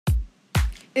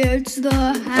It's the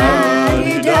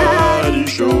Hattie Daddy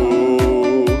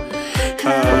Show.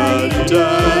 Hattie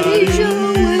Daddy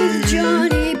Show with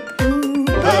Johnny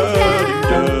Poopacow.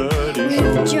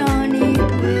 With Johnny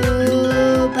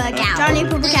Poopacow. Johnny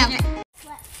Poopacow.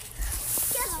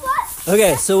 Guess what?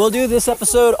 Okay, so we'll do this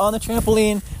episode on the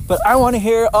trampoline, but I want to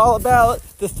hear all about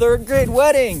the third grade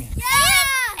wedding.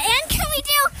 And can we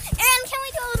do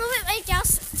a little bit like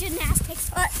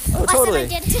gymnastics? Oh, totally.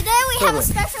 Today we have a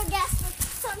special guest that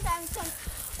sometimes comes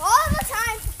all the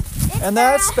time. And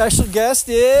that special guest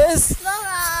is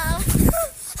Mama.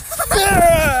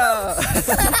 Sarah.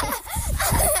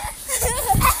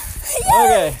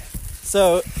 Okay,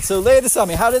 so lay this on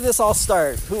me. How did this all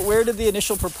start? Where did the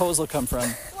initial proposal come from?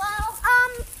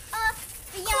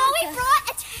 Chloe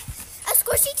brought a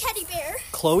squishy teddy bear.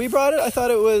 Chloe brought it? I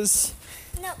thought it was.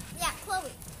 No, yeah,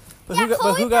 Chloe. But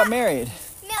who got married?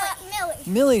 Millie.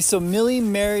 Millie. So Millie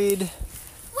married.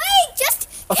 Wait, just.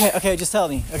 Okay, just tell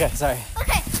me. Okay, sorry.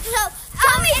 Okay, so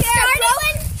Gummy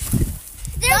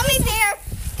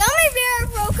Bear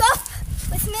broke up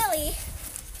with Millie.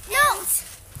 No.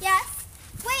 Yes.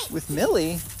 Wait. With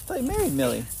Millie? I thought you married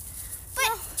Millie.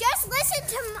 But just listen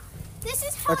to. This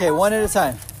is how. Okay, one at a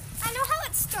time. I know how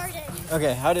it started.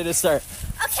 Okay, how did it start?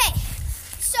 Okay,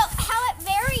 so how it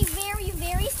very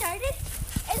started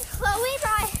is Chloe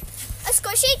brought a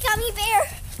squishy gummy bear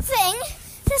thing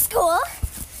to school,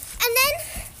 and then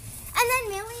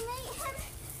Millie met him,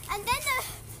 and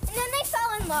then they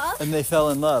fell in love. And they fell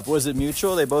in love. Was it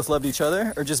mutual? They both loved each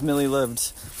other, or just Millie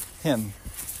loved him?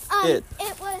 It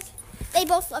was. They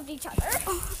both loved each other.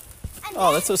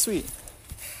 Oh, that's so sweet.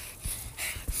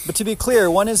 But to be clear,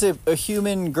 one is a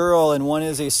human girl and one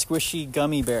is a squishy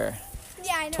gummy bear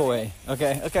toy.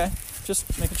 Okay.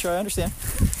 Just making sure I understand.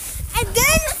 And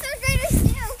then the third graders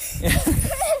knew.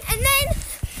 and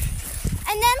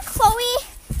then Chloe,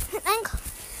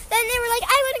 then they were like,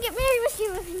 I want to get married with you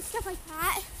and stuff like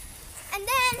that. And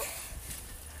then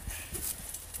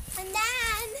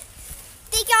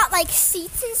they got like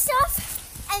seats and stuff.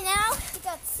 And now we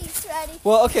got seats ready.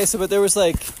 Well, okay, but there was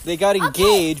they got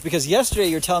engaged because yesterday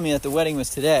you were telling me that the wedding was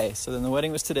today. So then the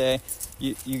wedding was today.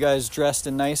 You guys dressed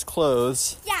in nice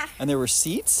clothes. Yeah. And there were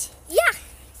seats? Yeah.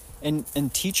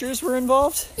 And teachers were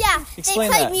involved? Yeah. Explain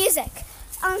they played that. music.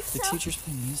 The teachers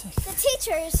play music? The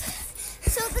teachers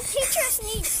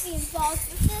need to be involved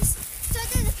with this. So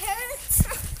did the parents.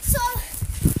 So,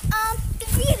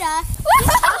 Davida, who's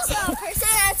also a person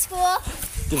at school.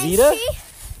 Davida? And she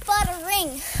bought a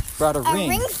ring. Brought a ring.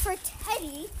 A ring for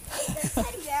Teddy, the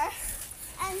teddy bear.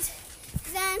 And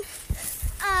then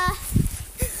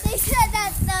they said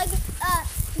that the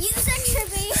music should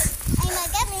be a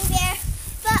gummy bear.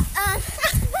 But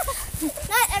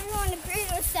not everyone agreed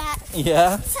with that.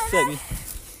 Yeah? So then,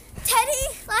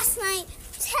 last night,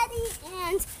 Teddy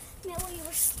and Millie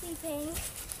were sleeping.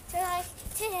 They're like,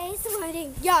 today's the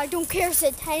wedding. Yeah, I don't care,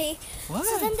 said Teddy. What?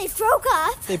 So then they broke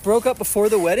up. They broke up before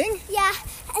the wedding? Yeah,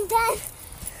 and then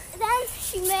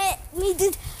she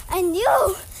meted a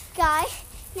new guy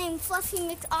named Fluffy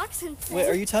McOxenford. Wait,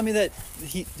 are you telling me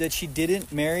that she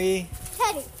didn't marry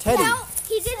Teddy? No,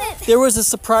 he didn't. There was a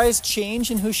surprise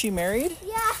change in who she married?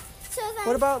 Yeah. So then.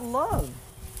 What about love?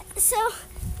 So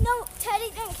no, Teddy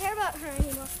didn't care about her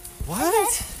anymore.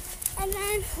 What? And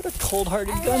then. What a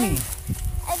cold-hearted gummy.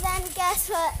 And then guess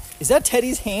what? Is that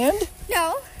Teddy's hand?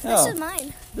 No, this is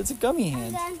mine. That's a gummy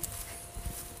hand.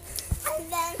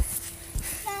 And then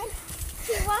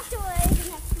he walked away the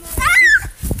next morning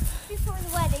before the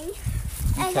wedding.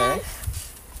 And then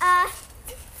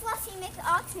Fluffy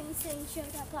McOxenford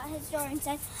showed up at his door and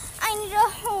said, I need a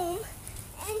home.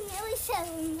 And Millie fell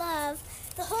in love.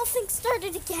 The whole thing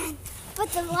started again.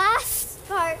 But the last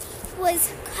part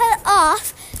was cut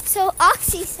off, so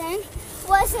Oxygen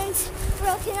wasn't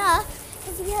broken up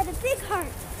because he had a big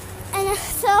heart. And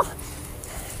so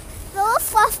the little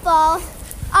fluff ball,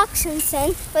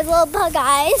 Oxygen, with little bug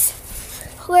eyes,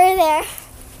 were there.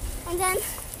 And then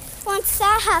once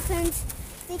that happened,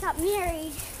 they got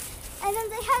married. And then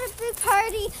they had a big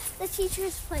party. The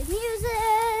teachers played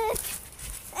music.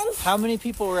 And how many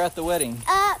people were at the wedding?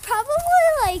 Probably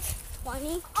like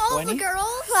 20. All the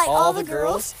girls. Like all the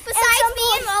girls. Besides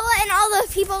me and Lola and all the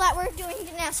people that were doing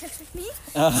gymnastics with me.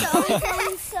 And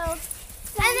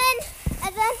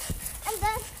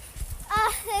then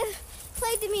they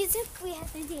played the music. We had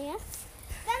to dance.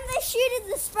 Then they shooted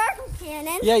the sparkle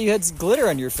cannon. Yeah, you had glitter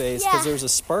on your face because there was a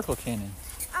sparkle cannon.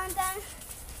 And then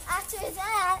after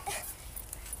that,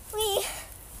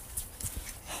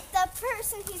 the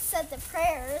person who said the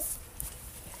prayers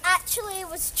actually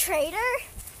was Trader.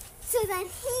 So then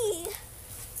he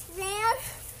ran,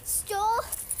 stole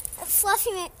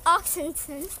Fluffy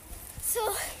McOxenson. So,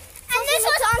 and this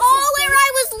was all where I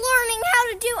was learning how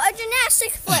to do a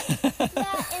gymnastics flip.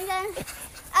 Yeah, and then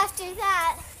after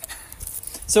that.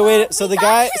 So wait, so the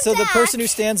person who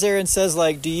stands there and says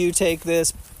like, "Do you take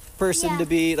this person to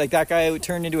be like that guy who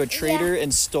turned into a traitor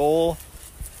and stole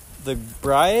the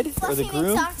bride or the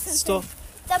groom?" Stole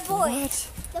the boy. What?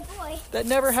 The boy. That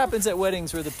never happens at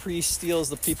weddings where the priest steals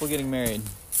the people getting married.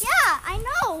 Yeah, I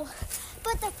know.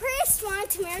 But the priest wanted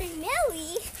to marry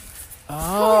Millie.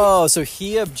 Oh, so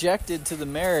he objected to the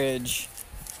marriage,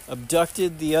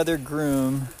 abducted the other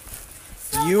groom.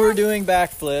 You were doing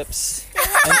backflips,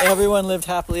 and everyone lived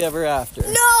happily ever after.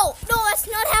 No, that's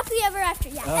not happily ever after.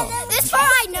 Yeah, oh. This part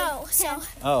I know. So.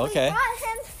 Oh, okay. We brought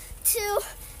him to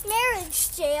marriage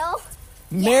jail.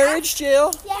 Marriage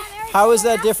jail? Yeah. Marriage How is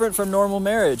jail. that different from normal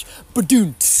marriage?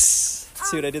 Ba-doom.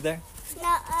 See what I did there?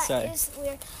 No, Sorry. it was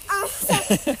weird. So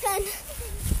then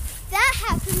that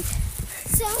happened.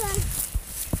 So then,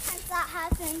 as that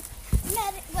happened,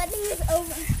 wedding was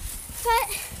over. But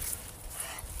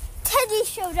Teddy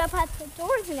showed up at the door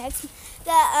the next.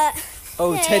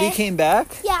 Teddy came back?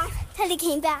 Yeah, Teddy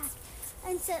came back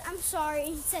and said, "I'm sorry."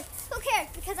 He said, "Who cares?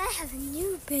 Because I have a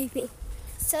new baby."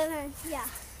 So then, yeah,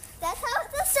 that's how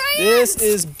the story ends. This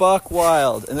is buck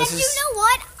wild, and You know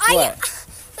what? What?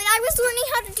 When I was learning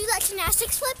how to do that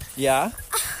gymnastics flip, Yeah.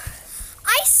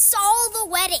 I saw the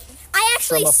wedding. I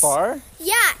actually From afar?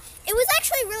 Yeah, it was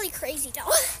actually really crazy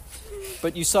though.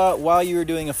 But you saw it while you were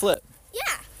doing a flip.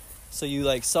 Yeah. So you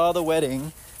like saw the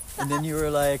wedding, and then you were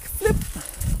like flip.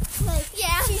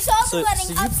 Yeah. She saw the wedding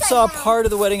so you upside saw down. part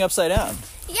of the wedding upside down.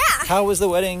 Yeah. How was the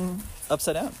wedding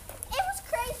upside down? It was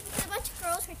crazy because a bunch of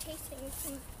girls were chasing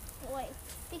some boy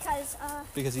because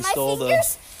he my stole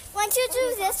fingers. Once you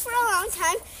do this for a long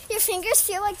time, your fingers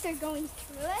feel like they're going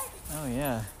through it. Oh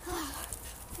yeah.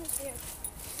 It's weird.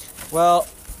 Well,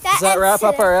 does that ends wrap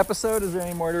up today. our episode? Is there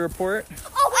any more to report? There's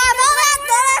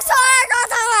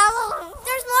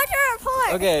more to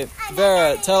report. Okay,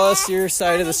 Vera, tell us your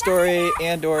side of the story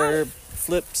and/or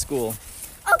flip school.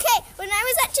 Okay, when I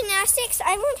was at gymnastics,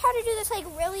 I learned how to do this like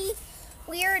really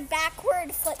weird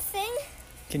backward flip thing.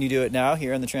 Can you do it now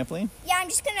here on the trampoline? Yeah, I'm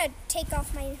just gonna take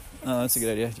off my. Oh, that's a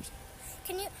good idea.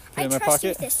 Can you? Put it in my trust you pocket?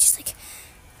 with this. Just like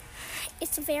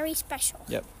it's very special.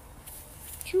 Yep.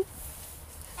 It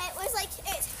was like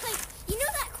you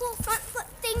know that cool front flip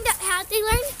thing that they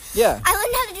learned. Yeah. I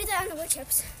learned how to do that on the wood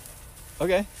chips.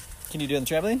 Okay. Can you do it on the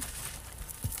trampoline?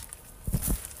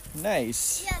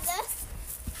 Nice. Yeah, this.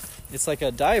 It's like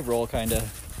a dive roll, kind of.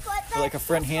 But Like a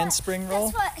front handspring roll?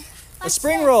 A What's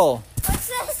spring this? roll. What's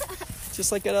this?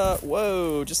 Just like at a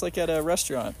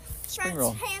restaurant. Spring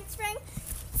roll. Handspring.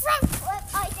 Front flip.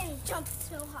 I didn't jump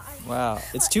so high. Wow.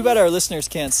 It's too bad our listeners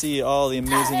can't see all the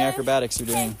amazing acrobatics you're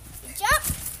doing. Jump.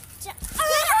 Get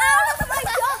out of my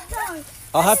jump zone.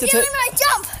 I'll have to take my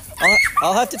jump.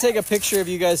 I'll have to take a picture of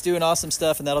you guys doing awesome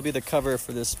stuff, and that'll be the cover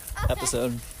for this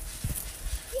episode.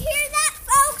 You hear that,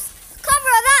 folks? Cover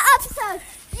of that episode.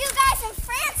 You guys in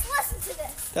France, listen to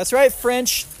this. That's right,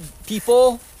 French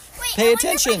people. Wait, Pay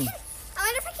attention. I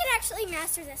wonder if I can actually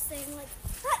master this thing. Like,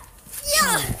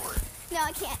 yeah. No,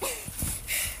 I can't.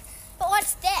 But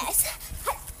what's this?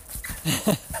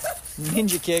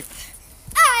 Ninja kick.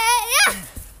 Yeah.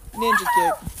 Ninja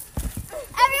kick.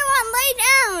 Everyone, lay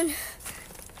down.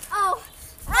 Oh,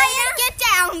 Ryan, get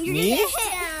down. You're Me? gonna get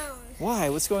hit. Down. Why?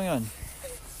 What's going on?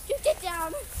 You get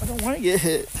down. I don't want to get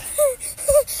hit.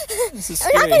 This is I'm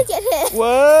not scary. gonna get hit.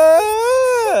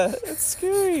 What? That's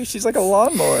scary. She's like a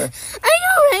lawnmower. I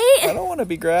know, right? I don't want to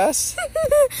be grass.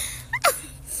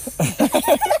 I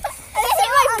hit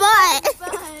my butt.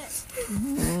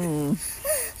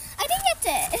 I think that's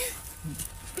it.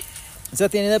 Is that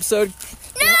the end of the episode?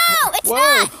 No, it's Whoa,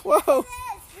 not. whoa.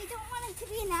 We don't want it to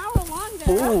be an hour longer.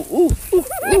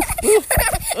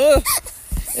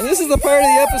 And this is the part of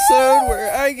the episode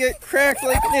where I get cracked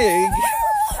like an egg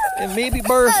and maybe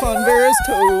barf on Vera's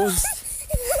toes.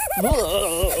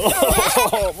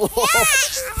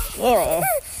 All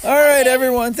right,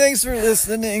 everyone. Thanks for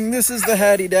listening. This is the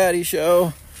Hattie Daddy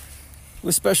Show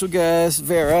with special guest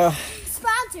Vera.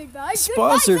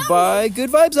 Sponsored by Good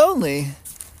Vibes Only. Do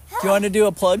you want to do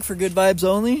a plug for Good Vibes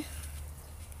Only?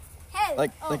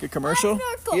 Like a commercial?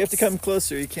 You have to come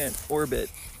closer. You can't orbit.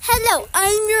 Hello,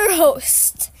 I'm your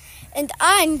host, and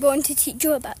I'm going to teach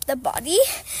you about the body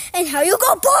and how you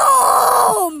go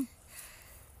boom!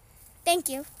 Thank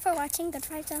you for watching Good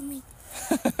Vibes Only.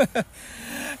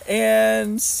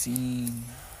 And scene.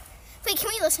 Wait, can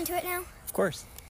we listen to it now? Of course.